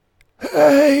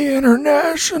Hey,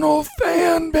 international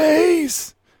fan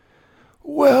base!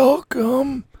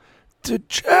 Welcome to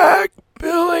Jack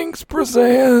Billings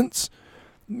Presents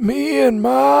Me and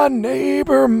My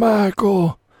Neighbor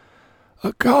Michael,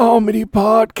 a comedy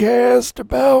podcast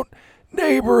about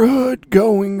neighborhood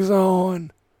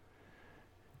goings-on.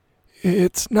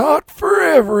 It's not for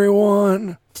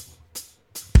everyone.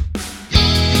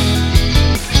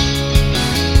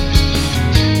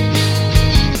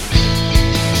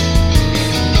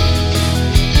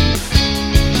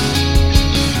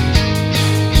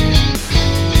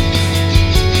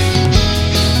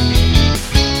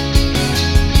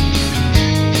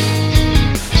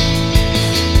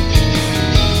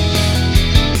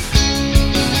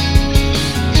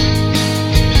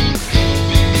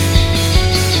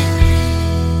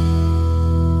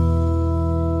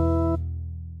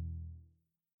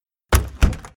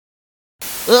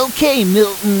 Okay,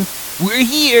 Milton, we're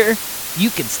here. You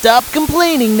can stop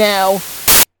complaining now.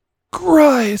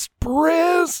 Christ,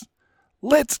 Perez,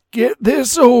 let's get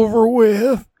this over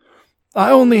with. I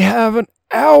only have an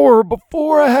hour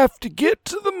before I have to get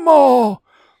to the mall.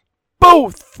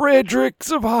 Both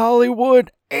Fredericks of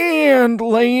Hollywood and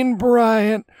Lane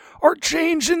Bryant are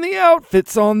changing the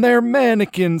outfits on their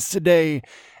mannequins today,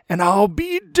 and I'll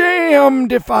be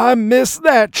damned if I miss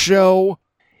that show.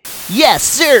 Yes,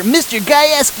 sir, Mr.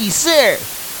 Gajewski, sir.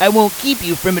 I won't keep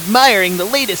you from admiring the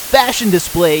latest fashion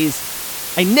displays.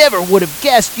 I never would have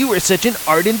guessed you were such an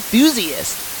art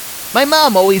enthusiast. My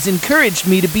mom always encouraged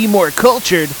me to be more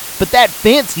cultured, but that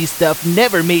fancy stuff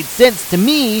never made sense to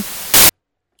me.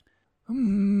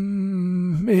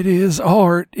 It is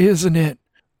art, isn't it?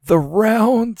 The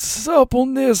round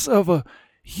suppleness of a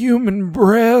human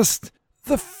breast,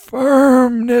 the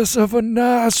firmness of a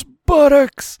nice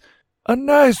buttocks, a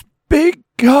nice big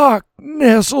cock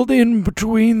nestled in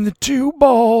between the two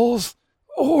balls,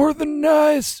 or the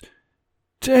nice,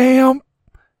 damp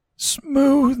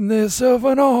smoothness of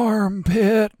an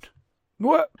armpit.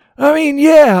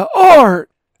 Yeah,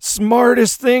 art!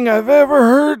 Smartest thing I've ever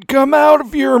heard come out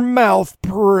of your mouth,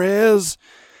 Perez.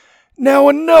 Now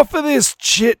enough of this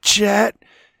chit-chat.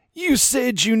 You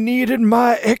said you needed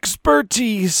my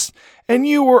expertise, and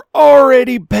you were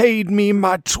already paid me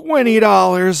my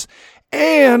 $20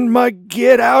 and my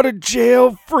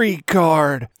get-out-of-jail-free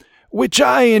card, which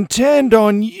I intend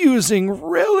on using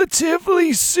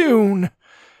relatively soon.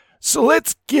 So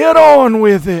let's get on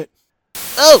with it.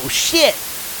 Oh, shit.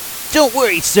 Don't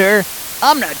worry, sir.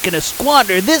 I'm not gonna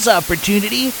squander this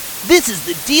opportunity. This is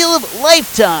the deal of a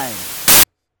lifetime.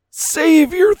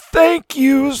 Save your thank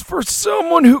yous for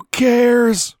someone who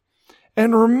cares.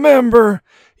 And remember,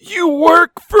 you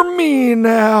work for me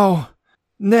now.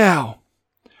 Now,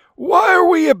 why are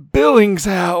we at Billings'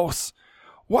 house?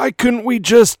 Why couldn't we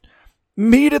just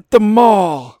meet at the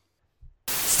mall?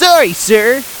 Sorry,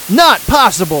 sir. Not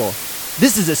possible.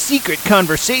 This is a secret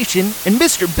conversation, and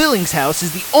Mr. Billings' house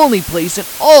is the only place in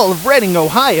all of Reading,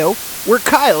 Ohio, where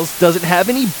Kyle's doesn't have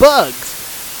any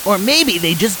bugs. Or maybe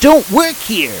they just don't work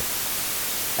here.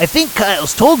 I think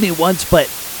Kyle's told me once, but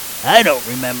I don't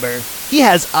remember. He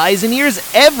has eyes and ears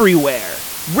everywhere.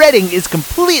 Reading is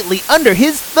completely under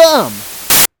his thumb.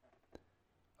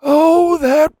 Oh,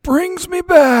 that brings me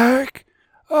back.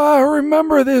 I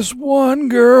remember this one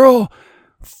girl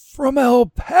from El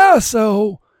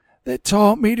Paso that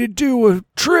taught me to do a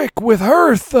trick with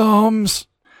her thumbs.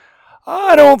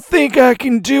 I don't think I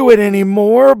can do it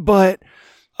anymore, but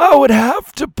I would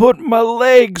have to put my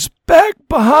legs back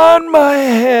behind my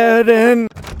head and...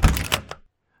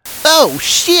 Oh,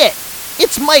 shit!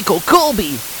 It's Michael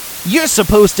Colby! You're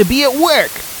supposed to be at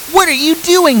work! What are you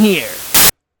doing here?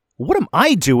 What am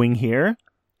I doing here?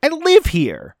 I live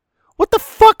here! What the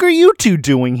fuck are you two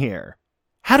doing here?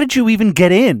 How did you even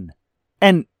get in?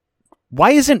 And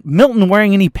why isn't Milton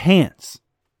wearing any pants?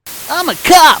 I'm a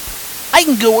cop! I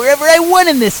can go wherever I want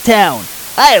in this town!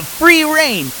 I have free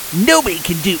reign! Nobody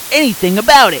can do anything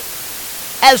about it!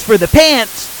 As for the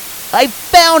pants, I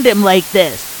found him like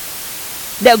this!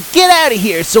 Now get out of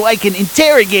here so I can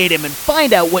interrogate him and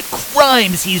find out what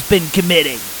crimes he's been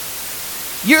committing!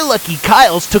 You're lucky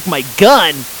Kyle's took my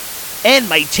gun, and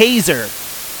my taser,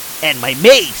 and my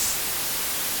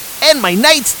mace, and my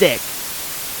nightstick,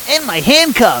 and my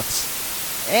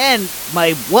handcuffs, and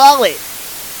my wallet,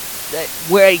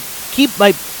 where I keep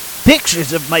my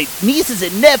pictures of my nieces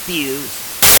and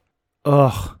nephews.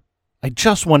 Ugh, I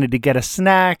just wanted to get a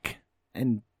snack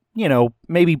and,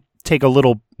 maybe take a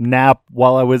little nap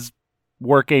while I was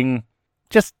working.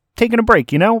 Just taking a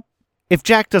break, If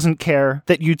Jack doesn't care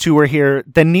that you two are here,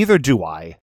 then neither do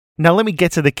I. Now let me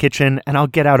get to the kitchen and I'll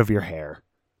get out of your hair.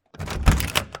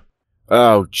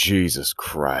 Oh, Jesus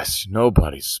Christ.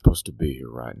 Nobody's supposed to be here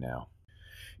right now.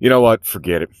 You know what?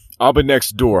 Forget it. I'll be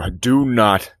next door. Do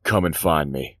not come and find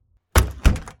me.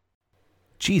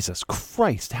 Jesus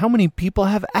Christ, how many people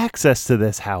have access to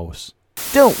this house?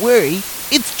 Don't worry,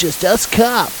 it's just us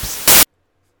cops.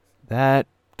 That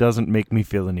doesn't make me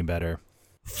feel any better.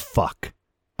 Fuck.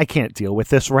 I can't deal with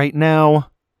this right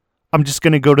now. I'm just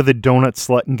gonna go to the donut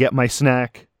slut and get my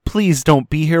snack. Please don't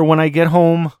be here when I get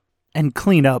home. And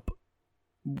clean up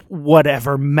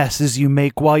whatever messes you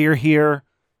make while you're here.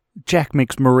 Jack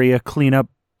makes Maria clean up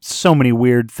so many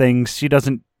weird things. She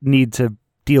doesn't need to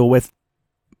deal with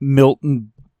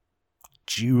Milton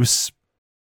juice.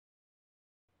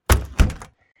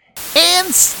 And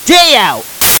stay out!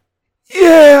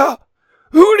 Yeah!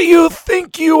 Who do you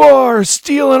think you are,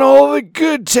 stealing all the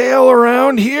good tail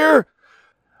around here?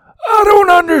 I don't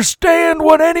understand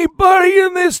what anybody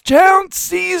in this town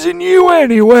sees in you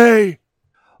anyway.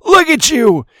 Look at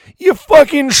you, you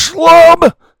fucking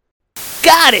schlub!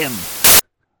 Got him!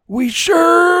 We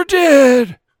sure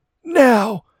did.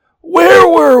 Now, where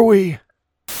were we?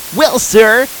 Well,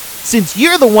 sir, since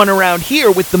you're the one around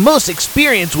here with the most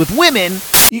experience with women,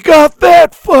 You got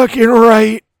that fucking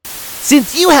right.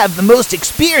 since you have the most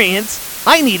experience,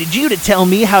 I needed you to tell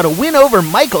me how to win over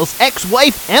Michael's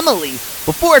ex-wife, Emily,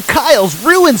 before Kyle's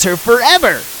ruins her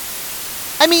forever.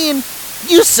 I mean,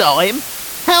 you saw him.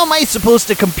 How am I supposed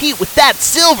to compete with that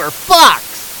silver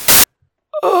fox?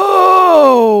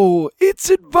 Oh, it's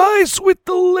advice with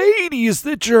the ladies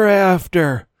that you're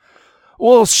after.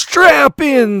 Well, strap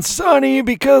in, Sonny,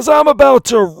 because I'm about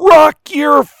to rock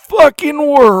your fucking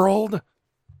world.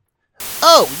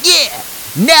 Oh, yeah!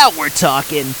 Now we're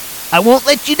talking. I won't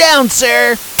let you down,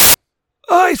 sir.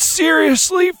 I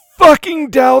seriously fucking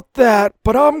doubt that,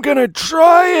 but I'm gonna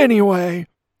try anyway.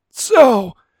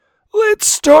 So, let's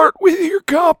start with your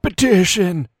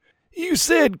competition. You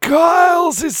said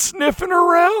Kyle's is sniffing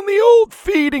around the old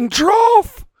feeding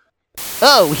trough?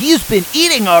 Oh, he's been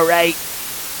eating all right.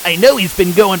 I know he's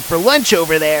been going for lunch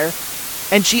over there.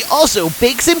 And she also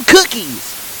bakes him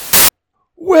cookies.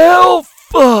 Well,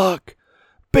 fuck.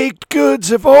 Baked goods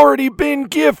have already been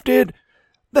gifted.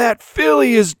 That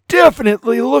filly is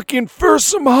definitely looking for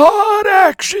some hot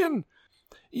action.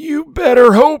 You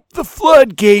better hope the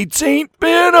floodgates ain't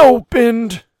been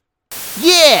opened.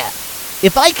 Yeah!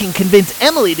 If I can convince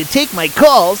Emily to take my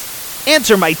calls,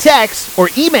 answer my texts or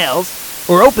emails,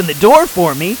 or open the door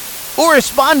for me, or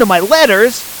respond to my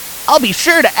letters, I'll be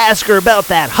sure to ask her about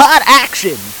that hot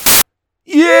action.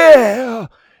 Yeah,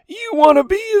 you want to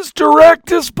be as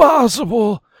direct as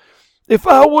possible. If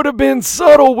I would have been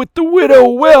subtle with the widow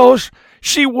Welsh,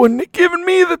 she wouldn't have given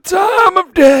me the time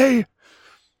of day.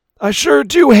 I sure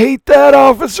do hate that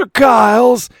Officer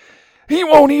Kyles. He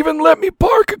won't even let me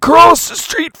park across the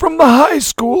street from the high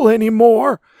school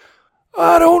anymore.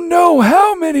 I don't know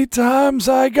how many times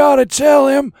I gotta tell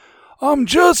him I'm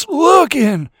just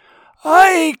looking.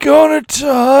 I ain't gonna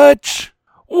touch.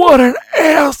 What an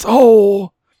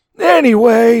asshole.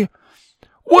 Anyway,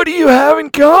 what do you have in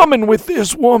common with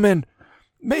this woman?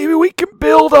 Maybe we can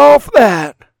build off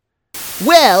that.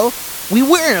 Well, we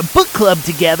were in a book club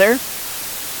together.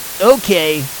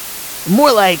 Okay,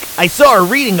 more like I saw her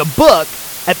reading a book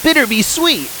at Bitter Be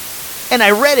Sweet, and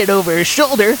I read it over her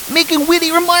shoulder, making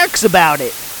witty remarks about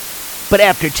it. But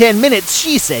after 10 minutes,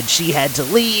 she said she had to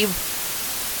leave.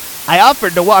 I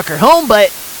offered to walk her home,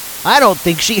 but I don't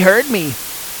think she heard me.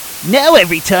 Now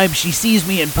every time she sees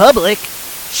me in public,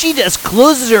 she just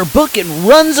closes her book and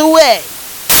runs away.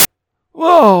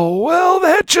 Oh, well,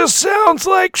 that just sounds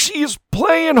like she's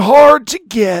playing hard to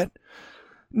get.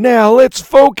 Now let's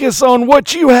focus on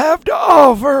what you have to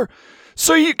offer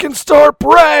so you can start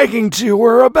bragging to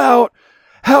her about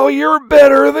how you're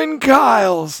better than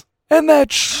Kyle's. And that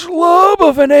schlub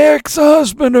of an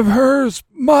ex-husband of hers,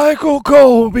 Michael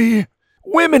Colby.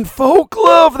 Women folk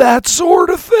love that sort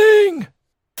of thing.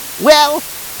 Well,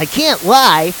 I can't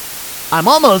lie. I'm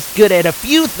almost good at a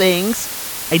few things.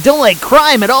 I don't like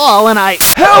crime at all, and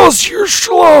How's your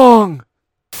schlong?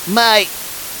 My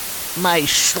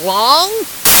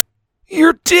schlong?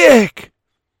 Your dick.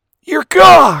 Your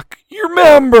cock. Your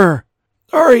member.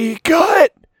 Are you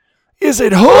cut? Is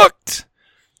it hooked?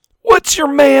 What's your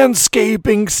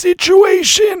manscaping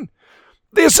situation?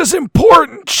 This is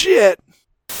important shit.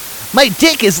 My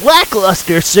dick is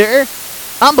lackluster, sir.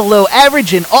 I'm below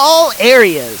average in all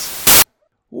areas.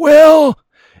 Well,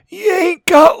 you ain't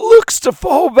got looks to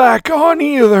fall back on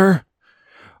either.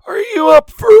 Are you up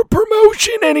for a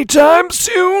promotion anytime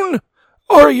soon?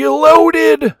 Are you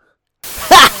loaded?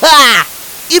 Ha ha!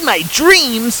 In my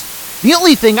dreams, the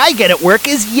only thing I get at work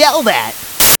is yelled at.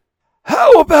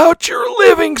 How about your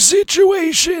living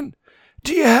situation?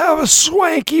 Do you have a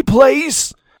swanky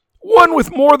place? One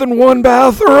with more than one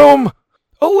bathroom?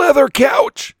 A leather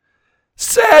couch?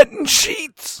 Satin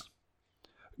sheets?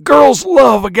 Girls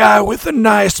love a guy with a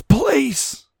nice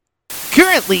place.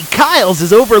 Currently, Kyle's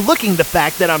is overlooking the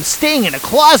fact that I'm staying in a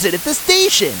closet at the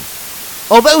station.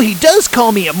 Although he does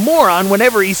call me a moron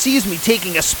whenever he sees me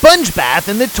taking a sponge bath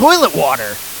in the toilet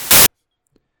water.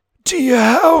 Do you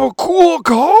have a cool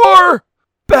car?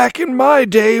 Back in my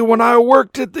day when I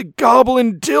worked at the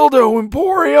Goblin Dildo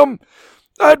Emporium,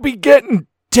 I'd be getting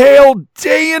tailed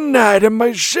day and night in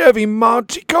my Chevy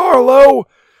Monte Carlo.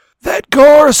 That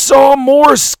car saw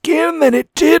more skin than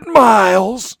it did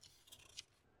miles.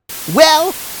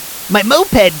 Well, my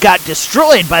moped got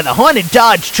destroyed by the haunted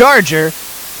Dodge Charger,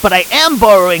 but I am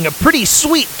borrowing a pretty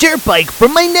sweet dirt bike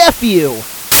from my nephew.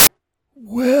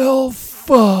 Well,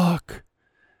 fuck.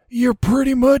 You're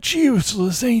pretty much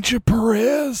useless, ain't you,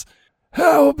 Perez?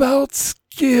 How about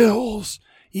skills?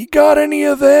 You got any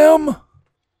of them?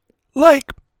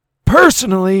 Like,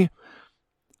 personally,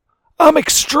 I'm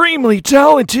extremely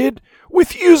talented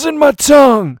with using my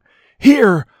tongue.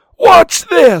 Here, watch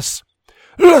this.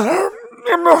 Oh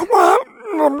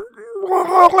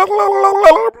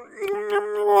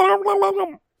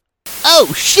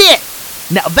shit!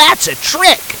 Now that's a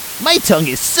trick! My tongue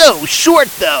is so short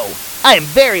though. I am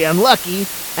very unlucky,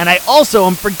 and I also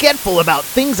am forgetful about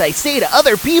things I say to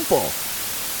other people.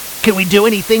 Can we do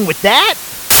anything with that?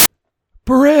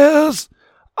 Perez,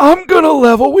 I'm gonna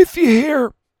level with you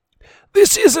here.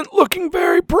 This isn't looking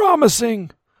very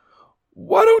promising.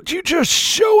 Why don't you just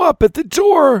show up at the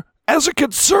door as a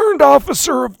concerned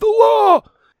officer of the law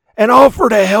and offer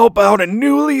to help out a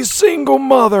newly single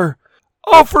mother?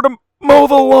 Offer to mow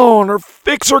the lawn or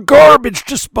fix her garbage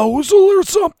disposal or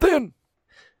something.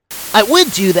 I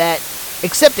would do that,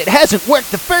 except it hasn't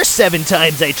worked the first 7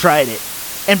 times I tried it.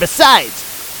 And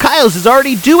besides, Kyle's is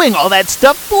already doing all that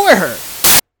stuff for her.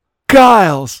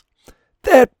 Kyle's?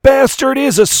 That bastard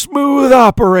is a smooth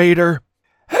operator.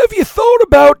 Have you thought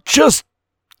about just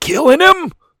killing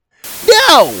him?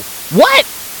 No! What?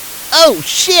 Oh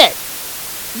shit!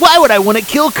 Why would I want to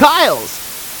kill Kyle's?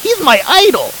 He's my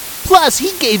idol. Plus,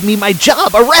 he gave me my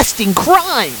job arresting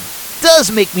crime.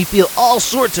 Does make me feel all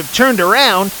sorts of turned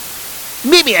around.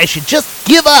 Maybe I should just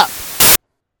give up.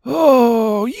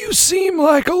 Oh, you seem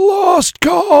like a lost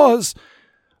cause.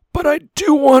 But I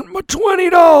do want my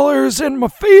 $20 and my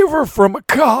favor from a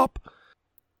cop.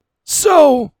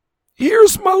 So,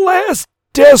 here's my last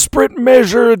desperate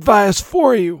measure advice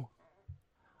for you.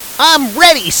 I'm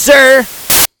ready, sir.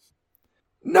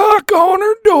 Knock on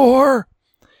her door,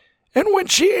 and when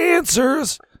she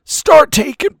answers, start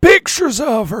taking pictures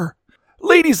of her.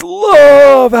 Ladies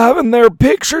love having their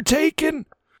picture taken.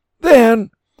 Then,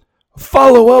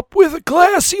 follow up with a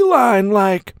classy line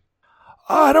like,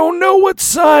 I don't know what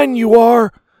sign you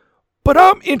are, but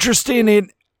I'm interested in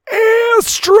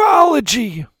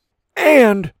astrology.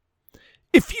 And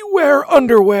if you wear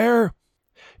underwear,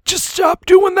 just stop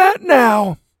doing that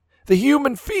now. The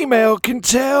human female can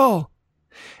tell.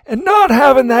 And not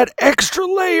having that extra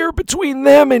layer between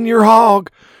them and your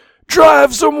hog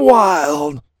drives them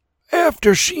wild.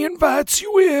 After she invites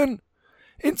you in,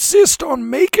 insist on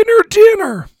making her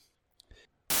dinner.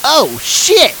 Oh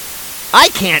shit! I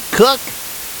can't cook.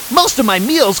 Most of my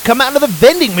meals come out of the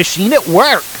vending machine at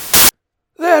work.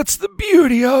 That's the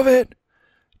beauty of it.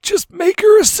 Just make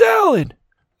her a salad.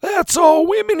 That's all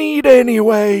women eat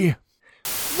anyway.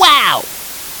 Wow!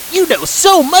 You know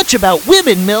so much about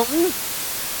women, Milton.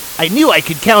 I knew I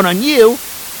could count on you.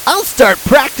 I'll start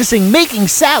practicing making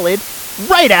salad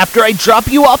right after I drop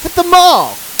you off at the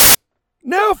mall.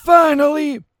 Now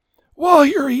finally, while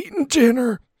you're eating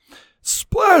dinner,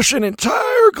 splash an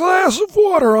entire glass of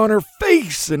water on her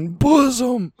face and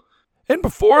bosom. And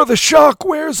before the shock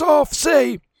wears off,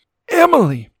 say,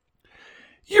 Emily,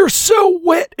 you're so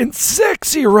wet and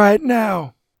sexy right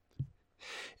now.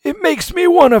 It makes me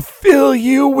want to fill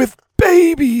you with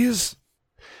babies.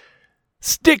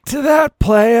 Stick to that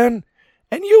plan,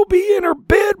 and you'll be in her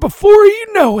bed before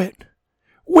you know it.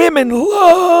 Women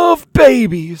love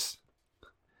babies.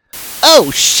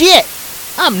 Oh shit!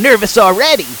 I'm nervous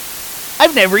already.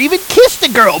 I've never even kissed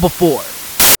a girl before.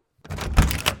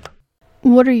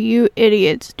 What are you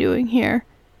idiots doing here?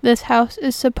 This house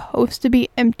is supposed to be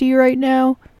empty right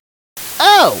now.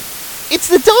 Oh, it's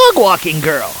the dog walking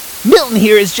girl. Milton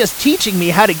here is just teaching me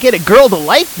how to get a girl to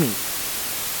like me.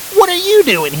 What are you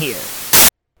doing here?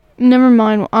 Never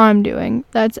mind what I'm doing.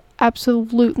 That's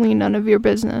absolutely none of your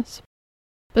business.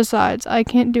 Besides, I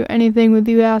can't do anything with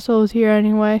you assholes here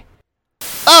anyway.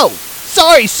 Oh,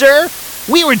 sorry, sir.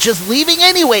 We were just leaving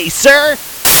anyway, sir.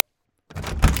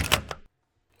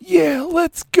 Yeah,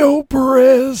 let's go,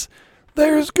 Perez.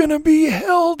 There's gonna be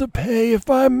hell to pay if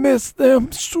I miss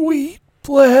them sweet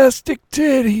plastic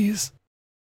titties.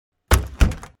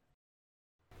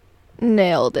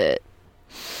 Nailed it.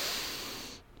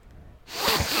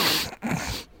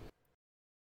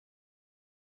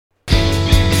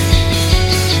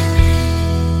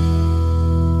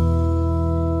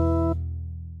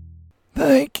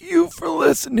 Thank you for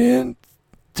listening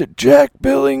to Jack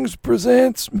Billings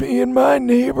Presents Me and My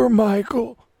Neighbor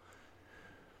Michael.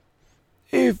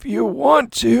 If you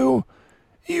want to,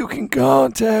 you can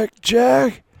contact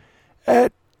Jack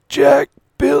at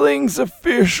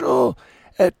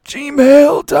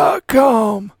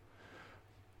jackbillingsofficial@gmail.com.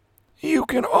 You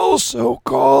can also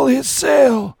call his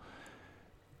cell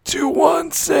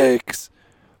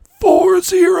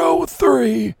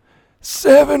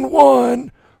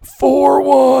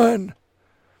 216-403-7141.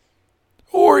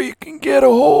 Or you can get a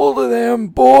hold of them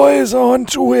boys on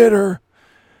Twitter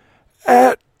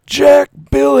at Jack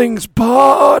Billings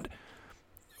Pod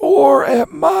or at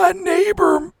my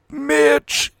neighbor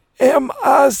Mitch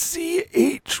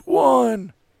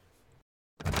MICH1.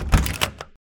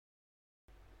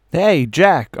 Hey,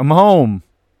 Jack, I'm home.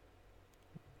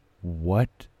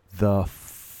 What the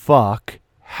fuck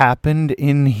happened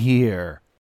in here?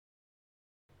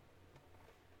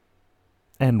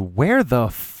 And where the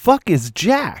fuck is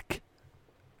Jack?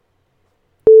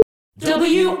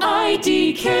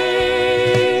 WIDK.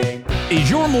 Is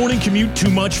your morning commute too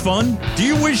much fun? Do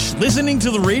you wish listening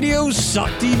to the radio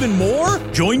sucked even more?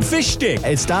 Join Fish Stick.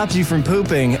 It stops you from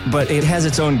pooping, but it has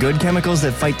its own good chemicals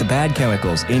that fight the bad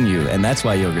chemicals in you, and that's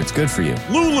why yogurt's good for you.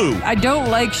 Lulu. I don't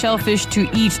like shellfish to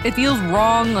eat. It feels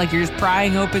wrong, like you're just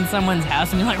prying open someone's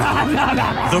house and you're like,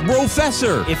 The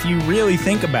Professor. If you really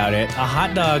think about it, a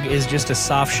hot dog is just a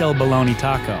soft shell bologna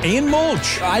taco. And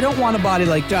Mulch. I don't want a body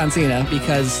like John Cena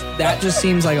because that just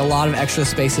seems like a lot of extra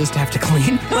spaces to have to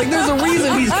clean. Like, there's a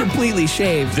reason he's completely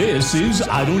shaved. This is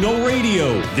I Don't Know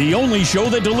Radio, the only show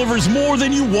that delivers more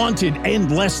than you wanted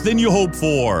and less than you hoped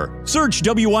for. Search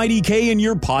WIDK in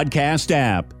your podcast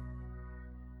app.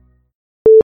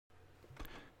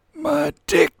 My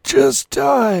dick just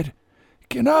died.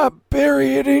 Can I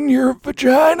bury it in your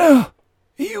vagina?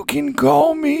 You can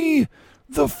call me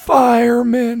the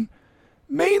fireman,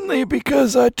 mainly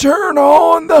because I turn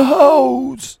on the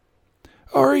hose.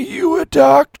 Are you a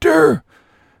doctor?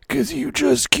 'Cause you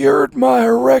just cured my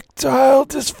erectile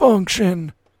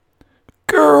dysfunction.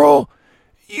 Girl,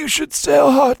 you should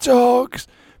sell hot dogs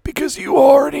because you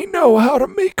already know how to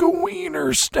make a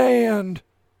wiener stand.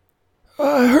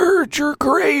 I heard your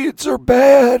grades are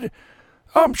bad.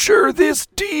 I'm sure this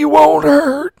D won't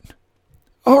hurt.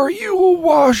 Are you a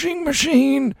washing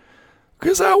machine?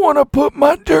 'Cause I want to put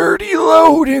my dirty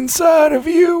load inside of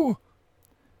you.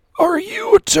 Are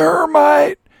you a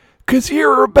termite? 'Cause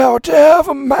you're about to have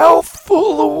a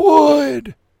mouthful of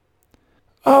wood.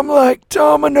 I'm like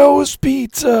Domino's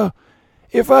Pizza.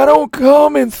 If I don't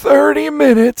come in 30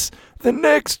 minutes, the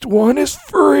next one is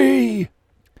free.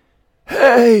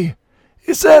 Hey,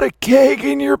 is that a keg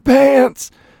in your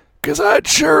pants? 'Cause I'd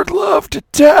sure love to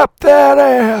tap that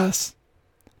ass.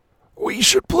 We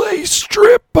should play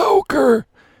strip poker.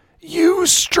 You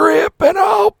strip and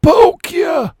I'll poke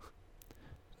ya.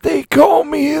 They call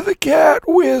me the Cat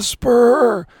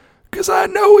Whisperer, 'cause I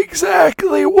know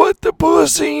exactly what the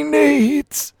pussy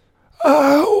needs.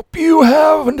 I hope you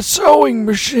have a sewing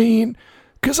machine,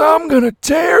 'cause I'm gonna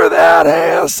tear that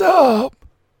ass up.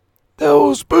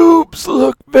 Those boobs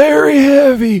look very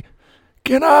heavy.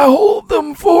 Can I hold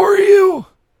them for you?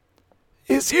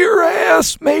 Is your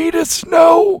ass made of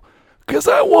snow? 'Cause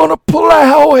I want to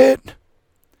plow it.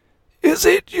 Is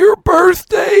it your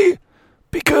birthday?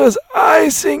 Because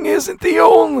icing isn't the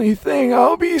only thing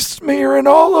I'll be smearing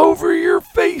all over your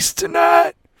face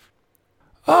tonight.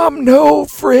 I'm no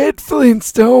Fred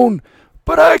Flintstone,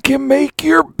 but I can make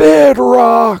your bed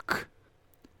rock.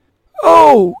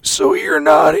 Oh, so you're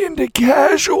not into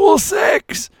casual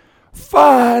sex?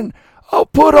 Fine, I'll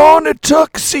put on a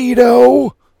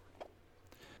tuxedo.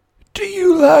 Do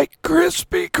you like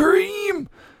Krispy Kreme?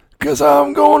 'Cause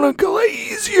I'm gonna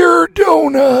glaze your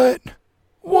donut.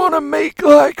 Wanna make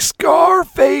like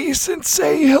Scarface and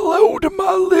say hello to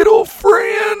my little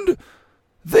friend?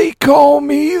 They call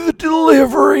me the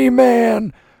delivery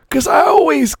man, 'cause I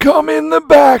always come in the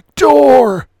back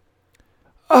door.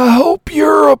 I hope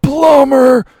you're a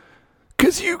plumber,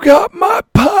 'cause you got my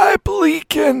pipe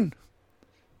leaking.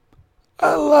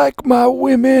 I like my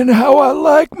women how I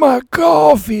like my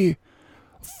coffee,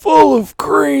 full of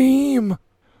cream,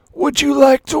 Would you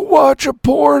like to watch a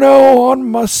porno on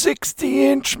my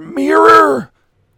 60-inch mirror?